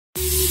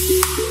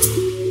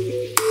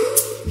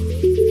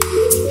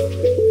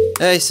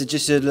Hey, so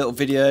just a little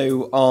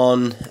video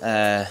on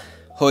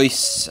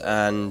hoists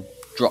and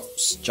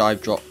drops,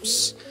 jibe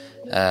drops.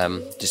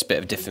 Just a bit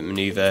of a different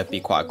manoeuvre. Be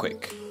quite a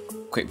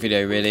quick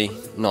video really.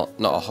 Not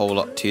a whole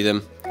lot to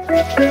them.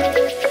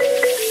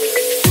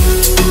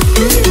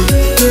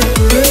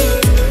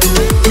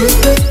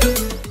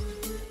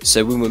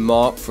 So when we're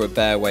marked for a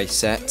bearway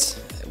set,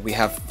 we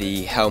have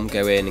the helm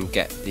go in and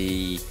get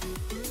the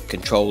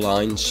control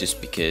lines,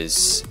 just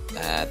because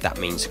that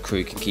means the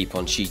crew can keep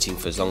on sheeting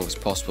for as long as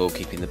possible,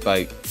 keeping the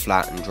boat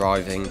flat and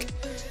driving.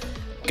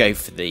 Go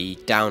for the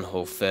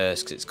downhaul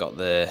first because it's got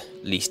the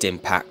least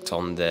impact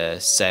on the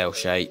sail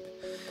shape,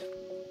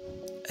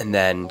 and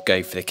then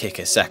go for the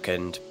kicker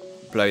second.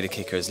 Blow the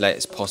kicker as late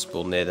as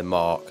possible near the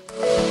mark.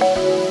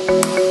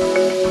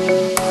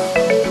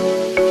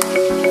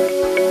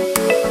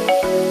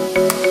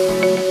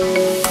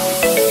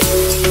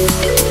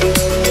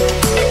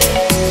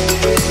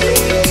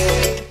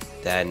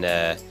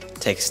 Then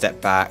take a step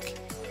back,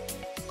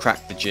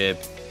 crack the jib,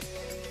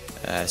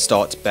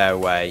 start to bear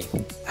away.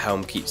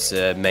 Helm keeps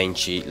the main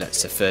sheet,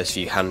 lets the first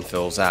few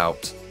handfills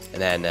out,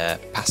 and then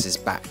passes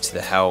back to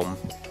the helm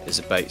as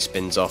the boat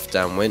spins off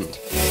downwind.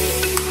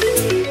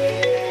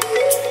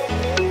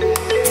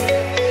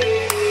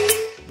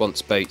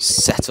 Once boat's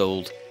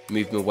settled,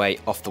 move my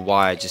weight off the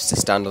wire just to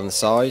stand on the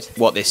side.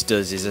 What this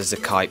does is, as the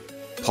kite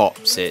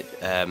pops, it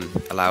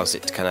allows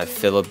it to kind of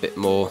feel a bit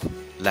more,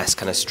 less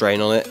kind of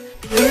strain on it.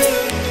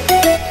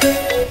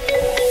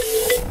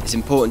 It's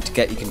important to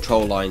get your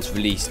control lines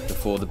released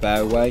before the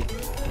bear away.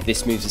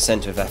 This moves the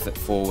centre of effort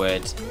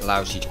forward,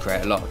 allows you to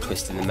create a lot of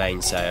twist in the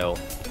mainsail,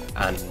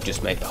 and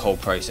just make the whole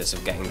process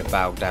of getting the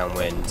bow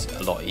downwind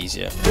a lot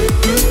easier.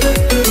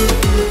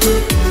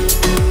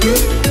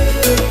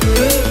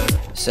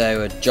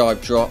 So a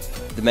jibe drop,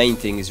 the main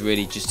thing is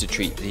really just to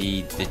treat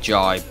the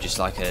jibe just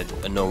like a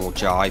normal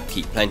jibe,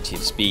 keep plenty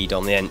of speed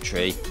on the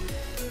entry.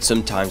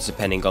 Sometimes,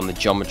 depending on the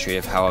geometry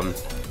of how I'm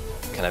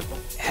kind of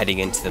heading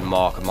into the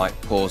mark, I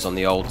might pause on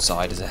the old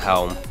side as a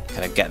helm,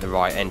 kind of get the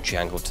right entry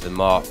angle to the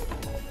mark.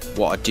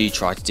 What I do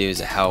try to do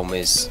as a helm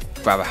is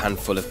grab a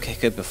handful of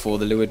kicker before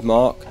the leeward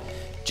mark,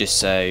 just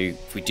so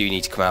if we do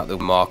need to come out the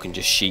mark and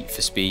just sheet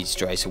for speed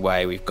straight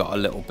away, we've got a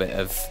little bit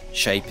of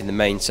shape in the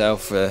mainsail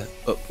for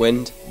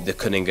upwind. The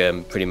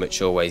Cunningham pretty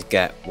much always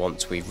get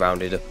once we've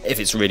rounded up. If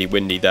it's really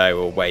windy though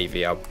or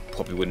wavy, I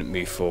probably wouldn't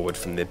move forward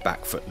from the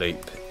back foot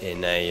loop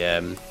in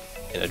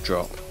a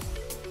drop.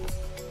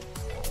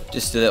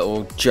 Just a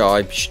little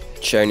jibe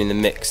shown in the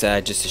mix there,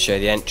 just to show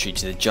the entry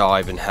to the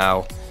jibe and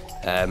how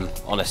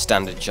on a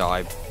standard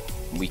jibe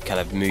we kind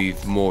of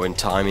move more in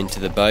time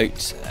into the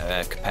boat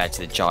compared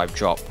to the jibe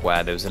drop,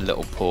 where there was a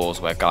little pause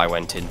where Guy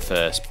went in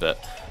first, but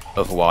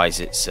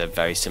otherwise it's a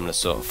very similar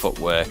sort of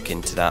footwork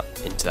into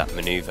that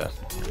manoeuvre.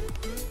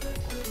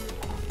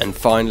 And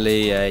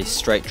finally, a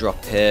straight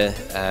drop here,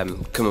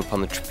 come up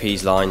on the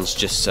trapeze lines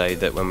just so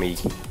that when we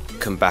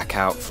come back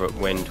out for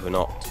upwind we're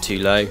not too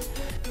low.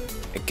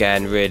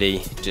 Again,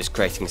 really just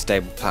creating a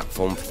stable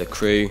platform for the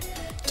crew.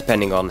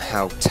 Depending on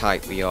how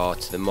tight we are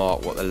to the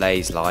mark, what the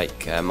lay's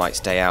like, I might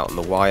stay out on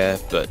the wire,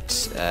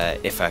 but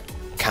if I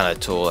can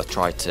at all, I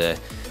try to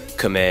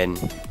come in,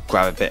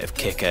 grab a bit of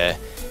kicker,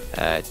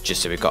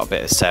 just so we've got a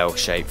bit of sail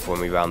shape for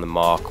when we round the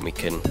mark, and we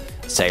can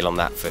sail on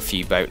that for a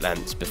few boat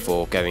lengths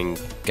before going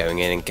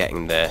in and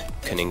getting the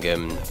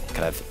Cunningham,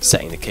 kind of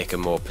setting the kicker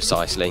more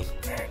precisely.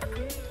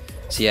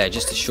 So yeah,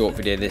 just a short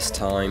video this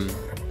time.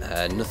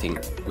 Nothing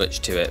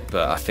much to it,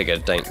 but I figured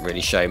I don't really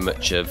show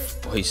much of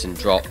hoists and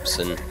drops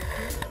and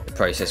the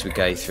process we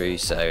go through,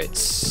 so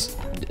it's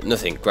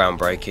nothing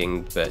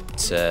groundbreaking,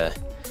 but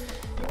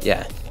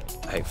yeah,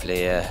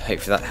 hopefully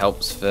that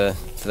helps for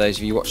those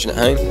of you watching at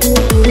home.